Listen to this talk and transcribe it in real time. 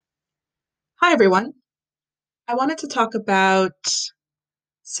Hi, everyone. I wanted to talk about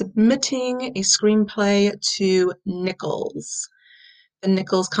submitting a screenplay to Nicholls, the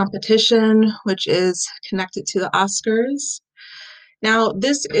Nicholls competition, which is connected to the Oscars. Now,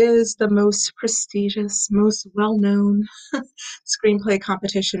 this is the most prestigious, most well-known screenplay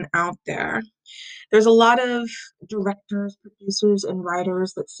competition out there. There's a lot of directors, producers, and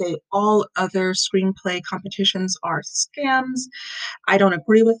writers that say all other screenplay competitions are scams. I don't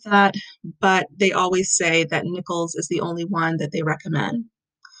agree with that, but they always say that Nicholls is the only one that they recommend.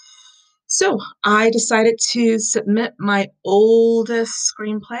 So I decided to submit my oldest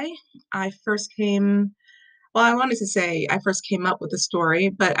screenplay. I first came, well, I wanted to say I first came up with the story,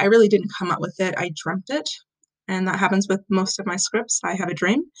 but I really didn't come up with it. I dreamt it. And that happens with most of my scripts. I have a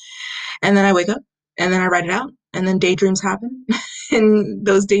dream, and then I wake up, and then I write it out, and then daydreams happen. And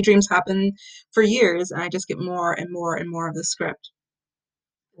those daydreams happen for years, and I just get more and more and more of the script.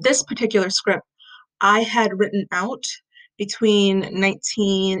 This particular script I had written out between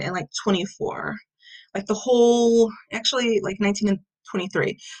 19 and like 24. Like the whole, actually like 19 and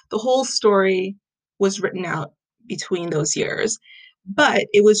 23. The whole story was written out between those years. But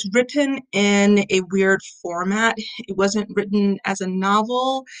it was written in a weird format. It wasn't written as a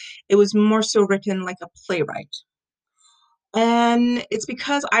novel. It was more so written like a playwright. And it's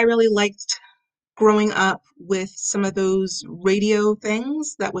because I really liked growing up with some of those radio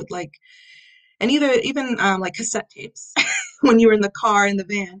things that would like and either even like cassette tapes when you were in the car in the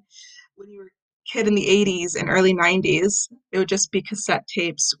van when you were a kid in the 80s and early 90s. It would just be cassette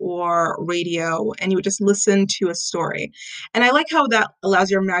tapes or radio, and you would just listen to a story. And I like how that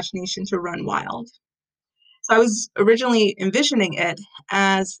allows your imagination to run wild. So I was originally envisioning it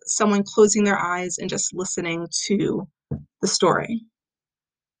as someone closing their eyes and just listening to the story.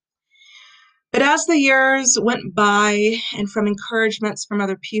 But as the years went by, and from encouragements from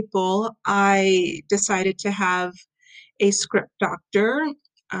other people, I decided to have a script doctor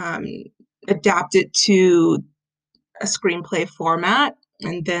um, adapt it to a screenplay format.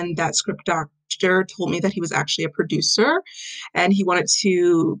 And then that script doctor told me that he was actually a producer and he wanted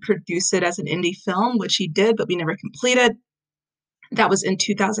to produce it as an indie film, which he did, but we never completed. That was in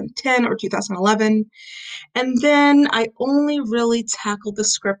 2010 or 2011. And then I only really tackled the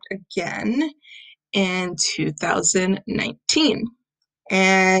script again in 2019.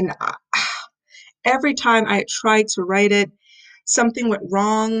 And every time I tried to write it, something went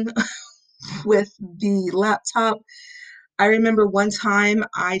wrong with the laptop. I remember one time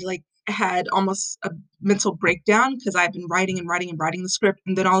I like had almost a mental breakdown because I've been writing and writing and writing the script,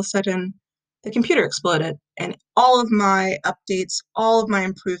 and then all of a sudden the computer exploded, and all of my updates, all of my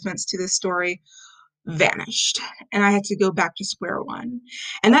improvements to this story vanished, and I had to go back to square one.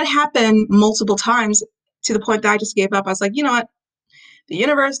 And that happened multiple times to the point that I just gave up. I was like, you know what? The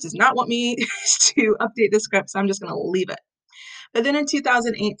universe does not want me to update this script, so I'm just going to leave it. But then in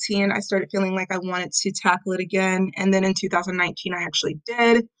 2018, I started feeling like I wanted to tackle it again. And then in 2019, I actually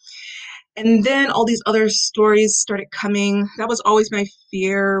did. And then all these other stories started coming. That was always my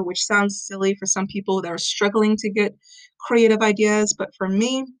fear, which sounds silly for some people that are struggling to get creative ideas. But for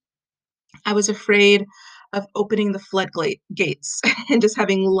me, I was afraid of opening the floodgates and just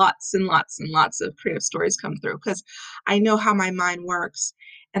having lots and lots and lots of creative stories come through because I know how my mind works.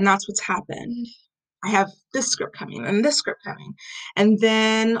 And that's what's happened. I have this script coming and this script coming. And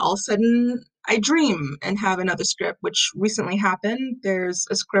then all of a sudden, I dream and have another script, which recently happened. There's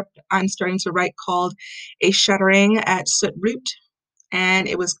a script I'm starting to write called A Shuddering at Soot Root, and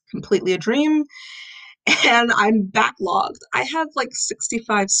it was completely a dream. And I'm backlogged. I have like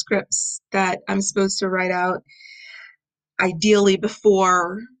 65 scripts that I'm supposed to write out ideally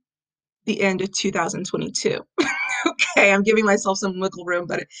before the end of 2022. Okay, I'm giving myself some wiggle room,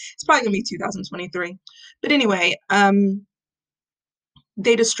 but it's probably gonna be 2023. But anyway,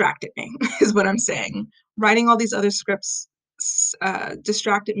 they distracted me, is what I'm saying. Writing all these other scripts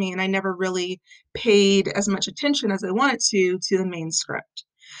distracted me, and I never really paid as much attention as I wanted to the main script.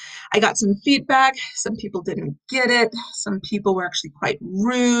 I got some feedback. Some people didn't get it. Some people were actually quite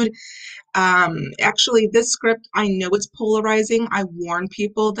rude. Actually, this script, I know it's polarizing. I warn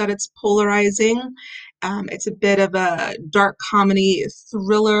people that it's polarizing. It's a bit of a dark comedy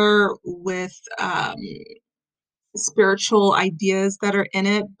thriller with spiritual ideas that are in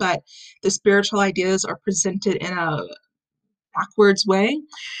it, but the spiritual ideas are presented in a backwards way.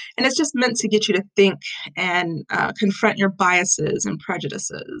 And it's just meant to get you to think and confront your biases and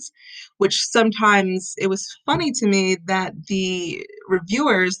prejudices, which sometimes it was funny to me that the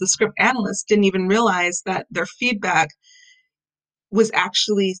reviewers, the script analysts, didn't even realize that their feedback was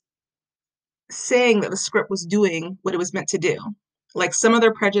actually saying that the script was doing what it was meant to do. Like some of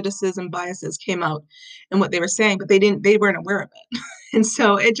their prejudices and biases came out in what they were saying, but they weren't aware of it. And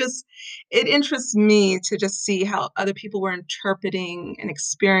so it interests me to just see how other people were interpreting and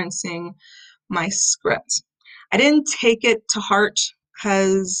experiencing my script. I didn't take it to heart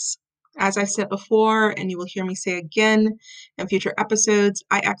because, as I've said before, and you will hear me say again in future episodes,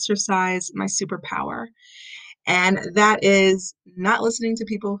 I exercise my superpower. And that is not listening to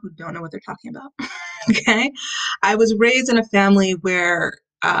people who don't know what they're talking about. Okay. I was raised in a family where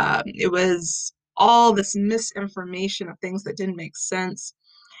it was all this misinformation of things that didn't make sense.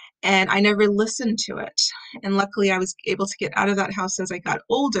 And I never listened to it. And luckily, I was able to get out of that house as I got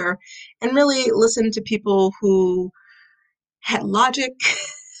older and really listen to people who had logic,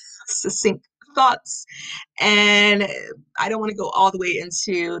 succinct thoughts. And I don't want to go all the way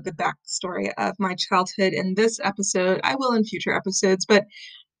into the backstory of my childhood in this episode. I will in future episodes. But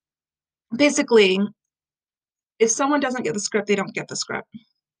basically, if someone doesn't get the script, they don't get the script,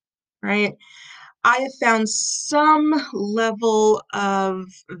 right? I have found some level of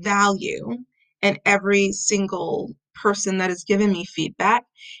value in every single person that has given me feedback,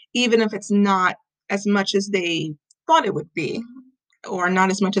 even if it's not as much as they thought it would be, or not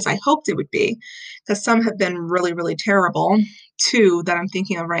as much as I hoped it would be, because some have been really, really terrible, too, that I'm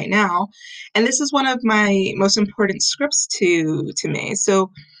thinking of right now. And this is one of my most important scripts to me.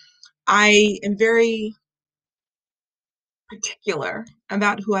 So I am very particular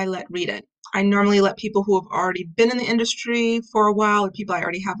about who I let read it. I normally let people who have already been in the industry for a while, or people I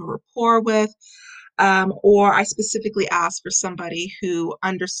already have a rapport with, or I specifically ask for somebody who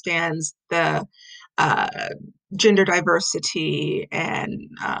understands the uh, gender diversity and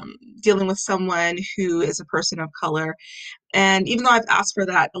dealing with someone who is a person of color. And even though I've asked for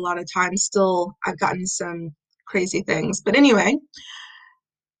that a lot of times, still I've gotten some crazy things. But anyway,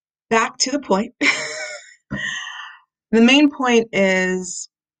 back to the point. The main point is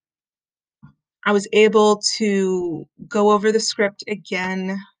I was able to go over the script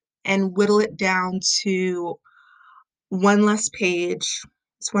again and whittle it down to one less page.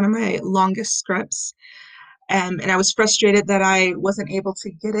 It's one of my longest scripts. And I was frustrated that I wasn't able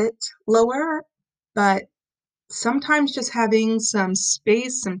to get it lower, but sometimes just having some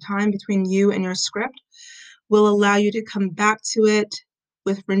space, some time between you and your script will allow you to come back to it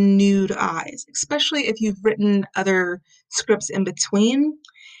with renewed eyes, especially if you've written other scripts in between.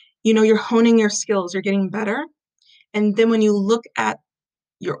 You know, you're honing your skills, you're getting better. And then when you look at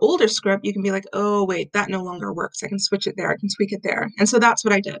your older script, you can be like, oh, wait, that no longer works. I can switch it there. I can tweak it there. And so that's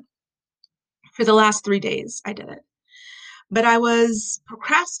what I did. For the last 3 days, I did it. But I was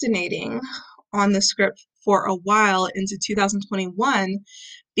procrastinating on the script for a while into 2021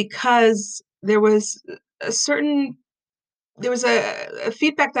 because a certain, there was a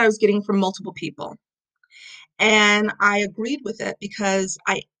feedback that I was getting from multiple people. And I agreed with it because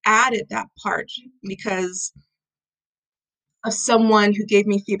I added that part because of someone who gave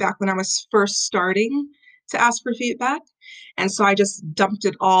me feedback when I was first starting to ask for feedback. And so I just dumped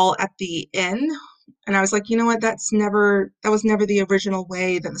it all at the end. And I was like, you know what? That was never the original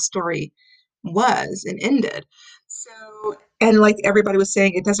way that the story was and ended. So, and like everybody was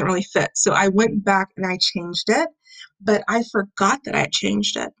saying, it doesn't really fit. So I went back and I changed it, but I forgot that I had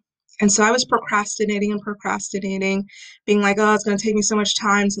changed it. And so I was procrastinating and procrastinating, being like, oh, it's going to take me so much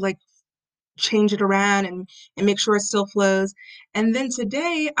time to like change it around and make sure it still flows. And then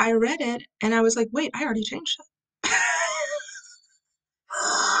today I read it and I was like, wait, I already changed it.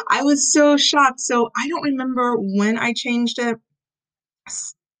 I was so shocked. So I don't remember when I changed it.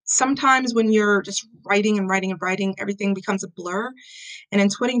 Sometimes when you're just writing and writing and writing, everything becomes a blur. And in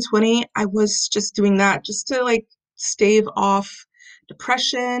 2020, I was just doing that just to like stave off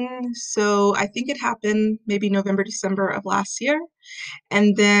depression. So I think it happened maybe November, December of last year.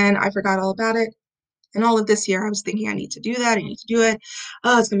 And then I forgot all about it. And all of this year, I was thinking, I need to do that. I need to do it.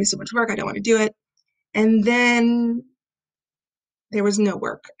 Oh, it's going to be so much work. I don't want to do it. And then there was no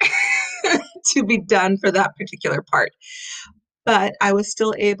work to be done for that particular part. But I was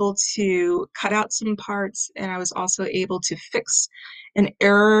still able to cut out some parts, and I was also able to fix an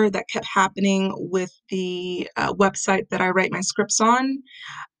error that kept happening with the website that I write my scripts on.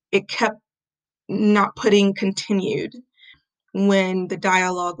 It kept not putting continued when the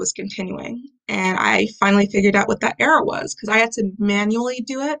dialogue was continuing. And I finally figured out what that error was because I had to manually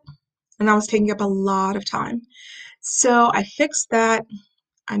do it and that was taking up a lot of time. So I fixed that.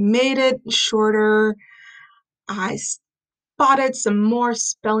 I made it shorter. I spotted some more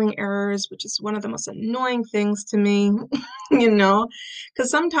spelling errors, which is one of the most annoying things to me, you know, because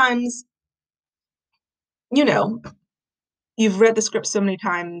sometimes, you know, you've read the script so many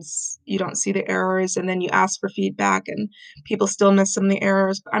times, you don't see the errors, and then you ask for feedback, and people still miss some of the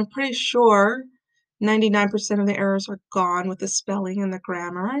errors. But I'm pretty sure 99% of the errors are gone with the spelling and the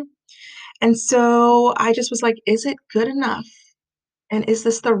grammar. And so I just was like, is it good enough? And is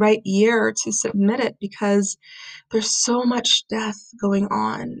this the right year to submit it? Because there's so much death going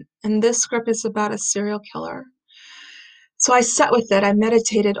on. And this script is about a serial killer. So I sat with it, I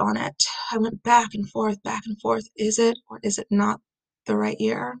meditated on it. I went back and forth, back and forth. Is it or is it not the right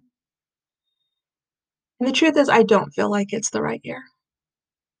year? And the truth is, I don't feel like it's the right year.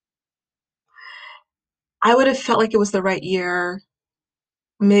 I would have felt like it was the right year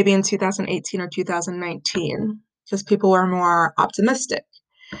maybe in 2018 or 2019 because people were more optimistic.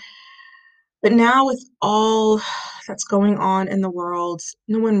 But now, with all that's going on in the world,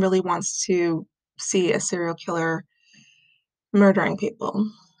 no one really wants to see a serial killer murdering people,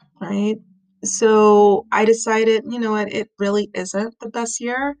 right? So I decided, you know what, it really isn't the best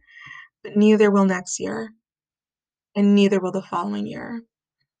year, but neither will next year, and neither will the following year.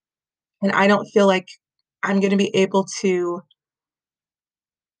 And I don't feel like I'm going to be able to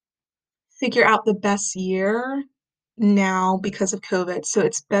figure out the best year now because of COVID. So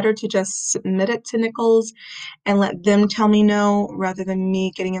it's better to just submit it to Nicholls and let them tell me no rather than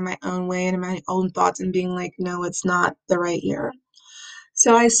me getting in my own way and in my own thoughts and being like, no, it's not the right year.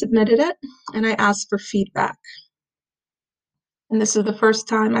 So I submitted it and I asked for feedback. And this is the first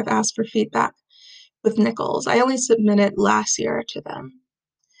time I've asked for feedback with Nicholls. I only submitted last year to them.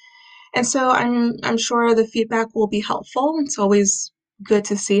 And so I'm sure the feedback will be helpful. It's always good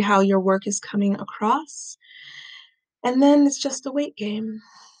to see how your work is coming across. And then it's just a wait game,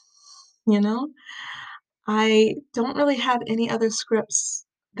 you know? I don't really have any other scripts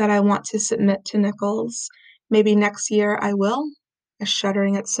that I want to submit to Nicholls. Maybe next year I will. A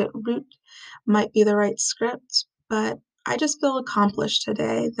Shuddering at Root might be the right script, but I just feel accomplished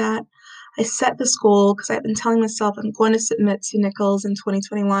today that I set this goal because I've been telling myself I'm going to submit to Nicholls in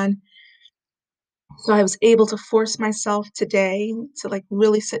 2021. So I was able to force myself today to like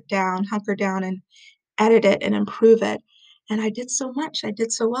really sit down, hunker down, and edit it and improve it. And I did so much. I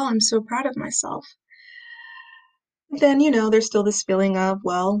did so well. I'm so proud of myself. Then, there's still this feeling of,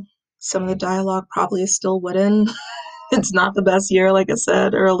 well, some of the dialogue probably is still wooden. It's not the best year, like I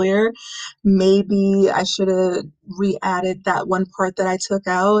said earlier. Maybe I should have re-added that one part that I took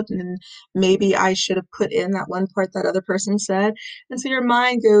out, and maybe I should have put in that one part that other person said. And so your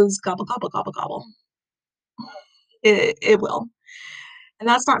mind goes gobble, gobble, gobble, gobble. It will. And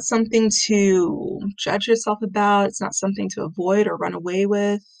that's not something to judge yourself about. It's not something to avoid or run away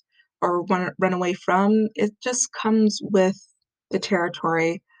with or run away from. It just comes with the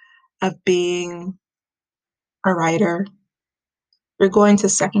territory of being a writer. You're going to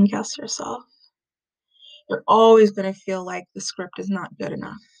second guess yourself. You're always going to feel like the script is not good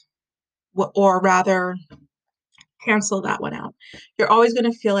enough, or rather, cancel that one out. You're always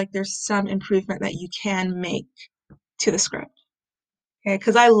going to feel like there's some improvement that you can make to the script. Okay,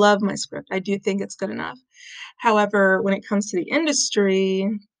 because I love my script. I do think it's good enough. However, when it comes to the industry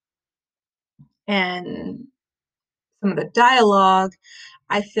and some of the dialogue,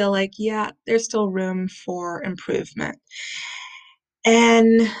 I feel like, yeah, there's still room for improvement.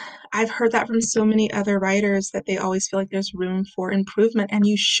 And I've heard that from so many other writers that they always feel like there's room for improvement, and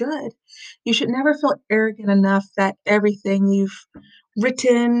you should. You should never feel arrogant enough that everything you've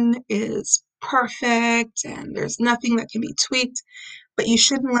written is perfect and there's nothing that can be tweaked, but you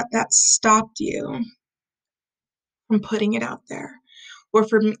shouldn't let that stop you from putting it out there or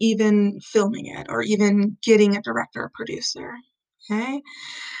from even filming it or even getting a director or producer. Okay?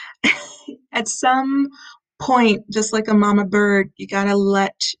 At some point, just like a mama bird, you gotta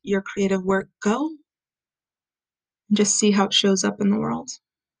let your creative work go and just see how it shows up in the world.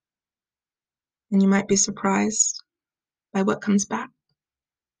 And you might be surprised by what comes back.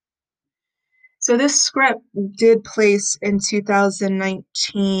 So this script did place in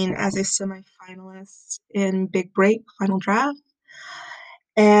 2019 as a semifinalist in Big Break Final Draft.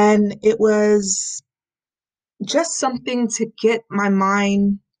 And it was just something to get my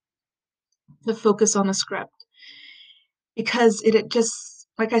mind to focus on the script because it had just,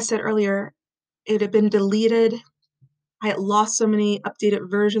 like I said earlier, it had been deleted. I had lost so many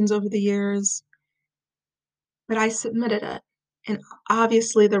updated versions over the years, but I submitted it. And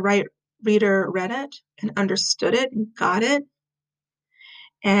obviously, the right reader read it and understood it and got it.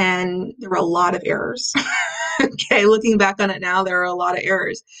 And there were a lot of errors. Okay, looking back on it now, there are a lot of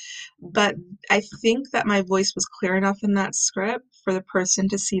errors. But I think that my voice was clear enough in that script for the person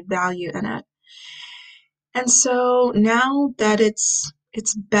to see value in it. And so now that it's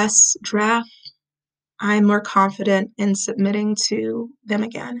best draft, I'm more confident in submitting to them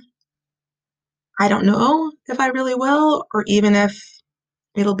again. I don't know if I really will, or even if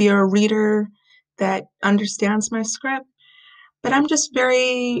it'll be a reader that understands my script, but I'm just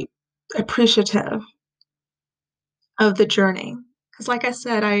very appreciative of the journey. Because, like I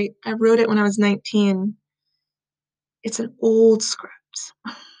said, I wrote it when I was 19. It's an old script.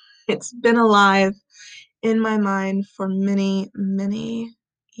 It's been alive in my mind for many, many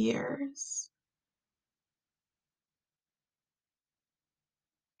years.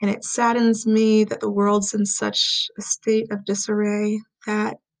 And it saddens me that the world's in such a state of disarray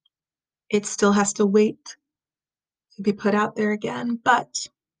that it still has to wait to be put out there again. But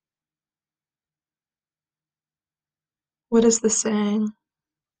what is the saying?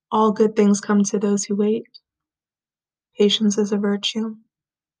 All good things come to those who wait. Patience is a virtue.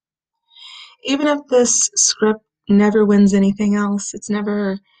 Even if this script never wins anything else, it's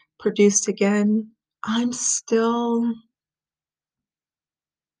never produced again, I'm still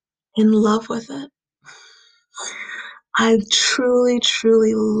in love with it. I truly,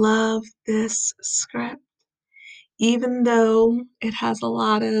 truly love this script, even though it has a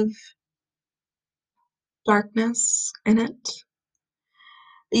lot of darkness in it.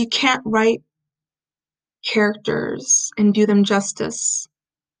 You can't write characters and do them justice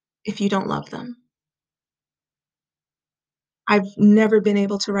if you don't love them. I've never been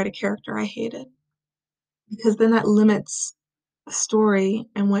able to write a character I hated because then that limits the story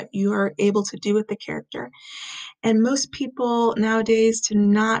and what you are able to do with the character. And most people nowadays do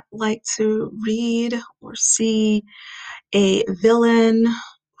not like to read or see a villain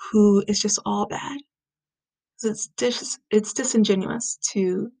who is just all bad. It's disingenuous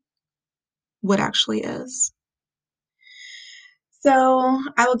to what actually is. So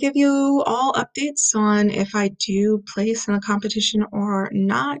I will give you all updates on if I do place in a competition or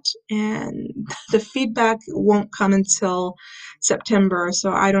not, and the feedback won't come until September,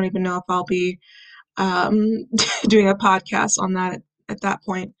 so I don't even know if I'll be doing a podcast on that at that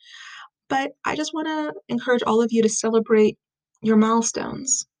point. But I just want to encourage all of you to celebrate your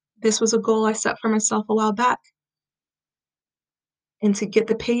milestones. This was a goal I set for myself a while back, and to get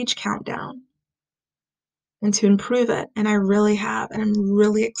the page count down and to improve it. And I really have, and I'm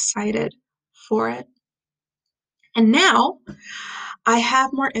really excited for it. And now I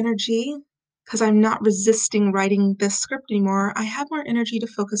have more energy because I'm not resisting writing this script anymore. I have more energy to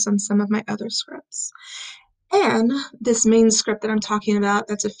focus on some of my other scripts. And this main script that I'm talking about,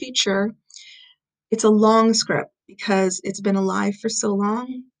 that's a feature, it's a long script because it's been alive for so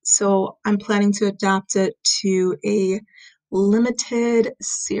long. So I'm planning to adapt it to a limited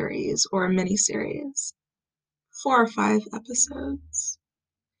series or a mini series, 4 or 5 episodes.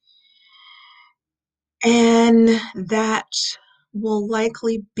 And that will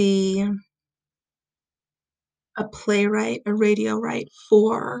likely be a playwright, a radio write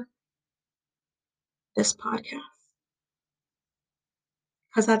for this podcast,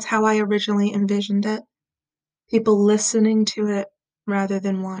 because that's how I originally envisioned it. People listening to it rather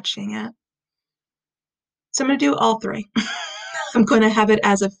than watching it. So I'm going to do all three. I'm going to have it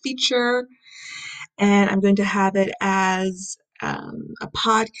as a feature, and I'm going to have it as a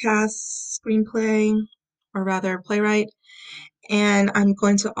podcast screenplay, or rather playwright, and I'm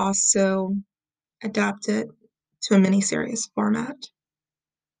going to also adapt it to a miniseries format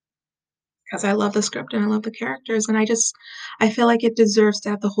because I love the script and I love the characters, and I feel like it deserves to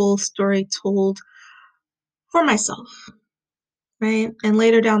have the whole story told for myself, right? And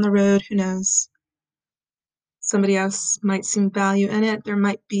later down the road, who knows? Somebody else might see value in it. There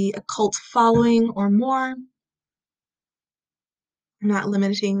might be a cult following or more. I'm not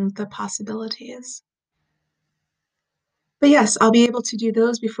limiting the possibilities. But yes, I'll be able to do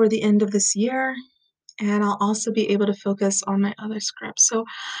those before the end of this year, and I'll also be able to focus on my other scripts. So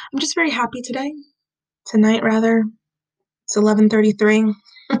I'm just very happy tonight rather. It's 11:33.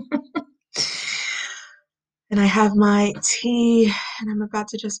 And I have my tea, and I'm about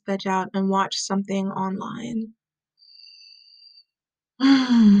to just veg out and watch something online.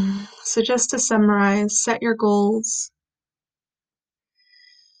 So just to summarize, set your goals,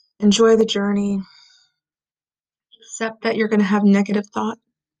 enjoy the journey, accept that you're going to have negative thought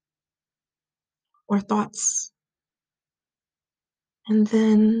or thoughts, and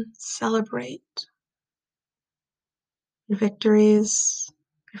then celebrate your victories,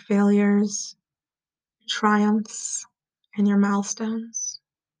 your failures, your triumphs, and your milestones.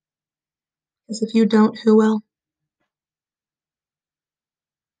 Because if you don't, who will?